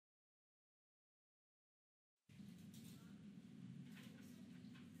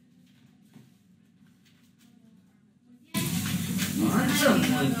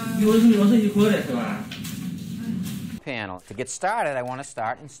Panel. To get started, I want to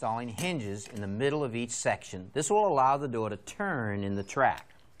start installing hinges in the middle of each section. This will allow the door to turn in the track.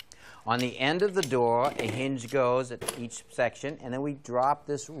 On the end of the door, a hinge goes at each section, and then we drop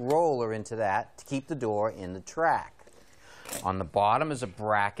this roller into that to keep the door in the track. On the bottom is a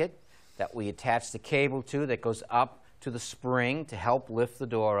bracket that we attach the cable to that goes up to the spring to help lift the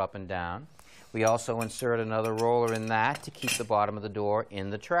door up and down. We also insert another roller in that to keep the bottom of the door in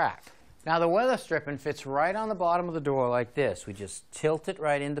the track. Now the weather stripping fits right on the bottom of the door like this. We just tilt it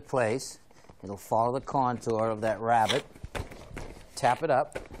right into place. It'll follow the contour of that rabbet. Tap it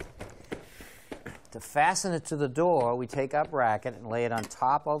up. To fasten it to the door, we take our bracket and lay it on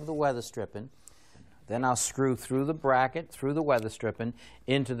top of the weather stripping. Then I'll screw through the bracket, through the weather stripping,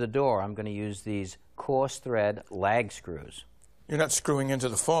 into the door. I'm going to use these coarse thread lag screws. You're not screwing into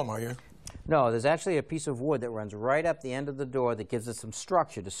the foam, are you? No, there's actually a piece of wood that runs right up the end of the door that gives it some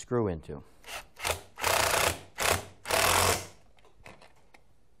structure to screw into.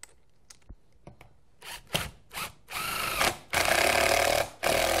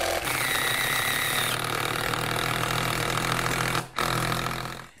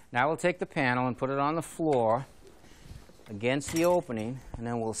 Now we'll take the panel and put it on the floor against the opening, and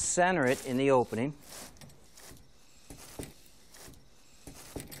then we'll center it in the opening.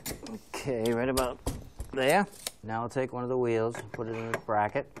 Okay, right about there. Now I'll take one of the wheels and put it in the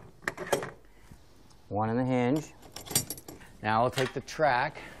bracket. One in the hinge. Now I'll take the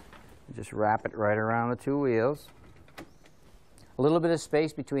track and just wrap it right around the two wheels. A little bit of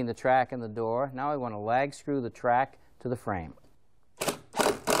space between the track and the door. Now I want to lag screw the track to the frame.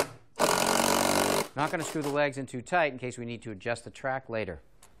 Not going to screw the legs in too tight in case we need to adjust the track later.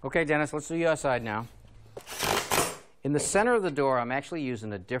 Okay, Dennis, let's do your side now. In the center of the door, I'm actually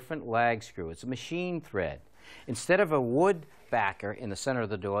using a different lag screw. It's a machine thread. Instead of a wood backer in the center of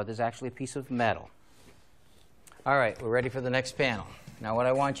the door, there's actually a piece of metal. All right, we're ready for the next panel. Now what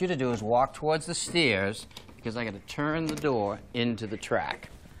I want you to do is walk towards the stairs because I got to turn the door into the track.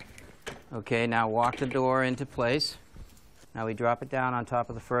 Okay, now walk the door into place. Now we drop it down on top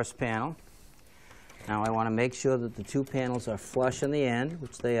of the first panel. Now I want to make sure that the two panels are flush on the end,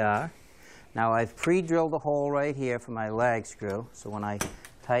 which they are. Now I've pre-drilled a hole right here for my lag screw, so when I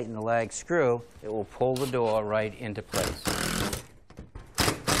tighten the lag screw, it will pull the door right into place.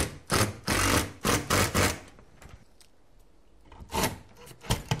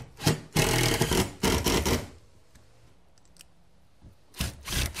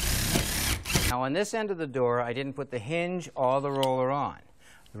 Now on this end of the door, I didn't put the hinge or the roller on.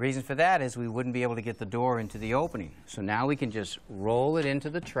 The reason for that is we wouldn't be able to get the door into the opening. So now we can just roll it into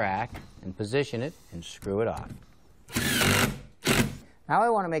the track and position it and screw it off. Now I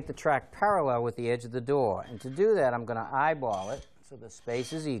want to make the track parallel with the edge of the door. And to do that, I'm going to eyeball it so the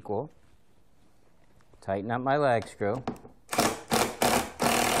space is equal. Tighten up my lag screw.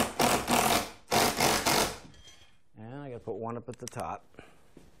 And I got to put one up at the top.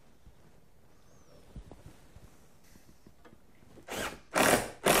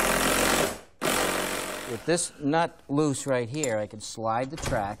 With this nut loose right here, I can slide the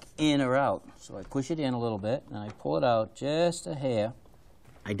track in or out. So I push it in a little bit, and I pull it out just a hair.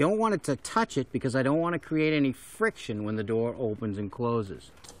 I don't want it to touch it because I don't want to create any friction when the door opens and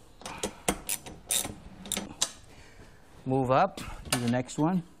closes. Move up to the next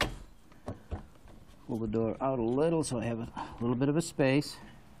one. Pull the door out a little so I have a little bit of a space.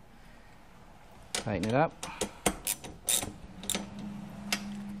 Tighten it up.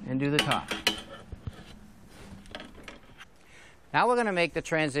 And do the top. Now we're going to make the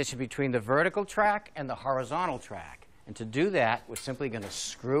transition between the vertical track and the horizontal track. And to do that, we're simply going to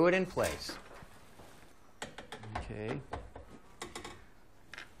screw it in place. Okay.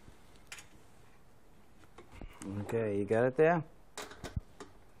 Okay, you got it there?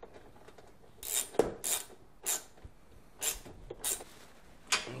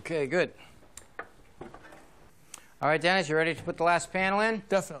 Okay, good. All right, Dennis, you ready to put the last panel in?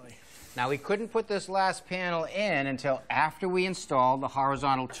 Definitely. Now, we couldn't put this last panel in until after we installed the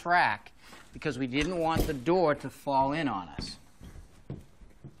horizontal track because we didn't want the door to fall in on us.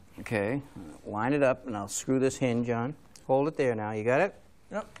 Okay, line it up, and I'll screw this hinge on. Hold it there now. You got it?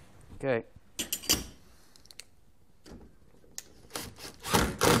 Yep. Okay.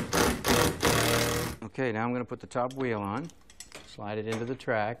 Okay, now I'm going to put the top wheel on, slide it into the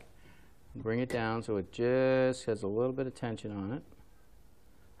track, and bring it down so it just has a little bit of tension on it.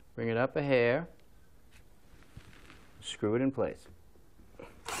 Bring it up a hair, screw it in place.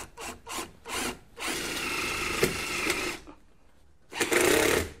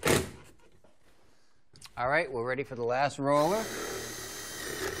 All right, we're ready for the last roller.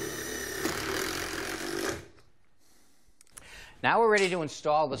 Now we're ready to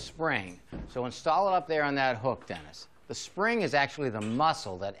install the spring. So install it up there on that hook, Dennis. The spring is actually the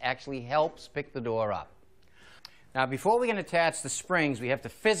muscle that actually helps pick the door up. Now before we can attach the springs, we have to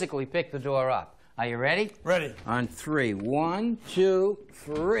physically pick the door up. Are you ready? Ready. On 3. 1, 2,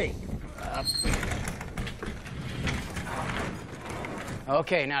 3. Up.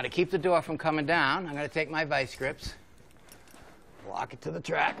 Okay, now to keep the door from coming down, I'm going to take my vice grips, lock it to the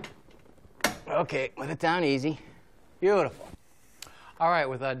track. Okay, let it down easy. Beautiful. All right,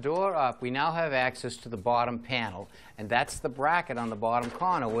 with our door up, we now have access to the bottom panel, and that's the bracket on the bottom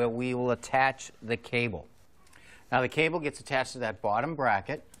corner where we will attach the cable. Now the cable gets attached to that bottom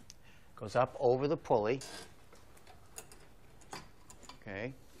bracket, goes up over the pulley.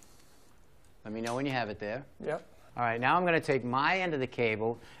 Okay. Let me know when you have it there. Yep. All right, now I'm going to take my end of the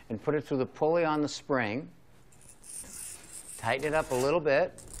cable and put it through the pulley on the spring, tighten it up a little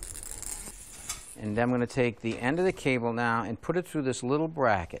bit, and then I'm going to take the end of the cable now and put it through this little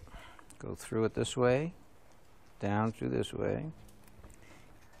bracket. Go through it this way, down through this way,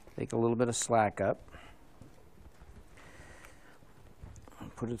 take a little bit of slack up,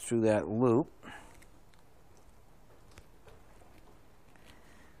 and put it through that loop.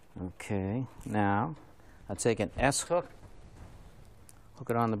 Okay, now I'll take an S-hook, hook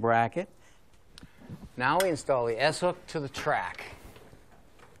it on the bracket. Now we install the S-hook to the track.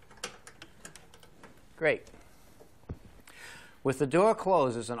 Great. With the door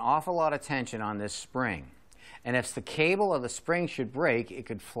closed, there's an awful lot of tension on this spring. And if the cable or the spring should break, it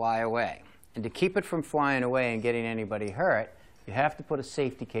could fly away. And to keep it from flying away and getting anybody hurt, you have to put a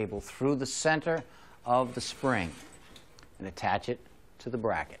safety cable through the center of the spring and attach it to the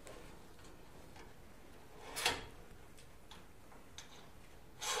bracket.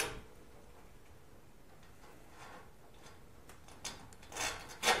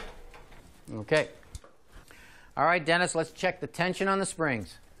 Okay. All right, Dennis, let's check the tension on the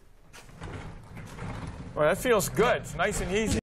springs. Well, that feels good. It's nice and easy.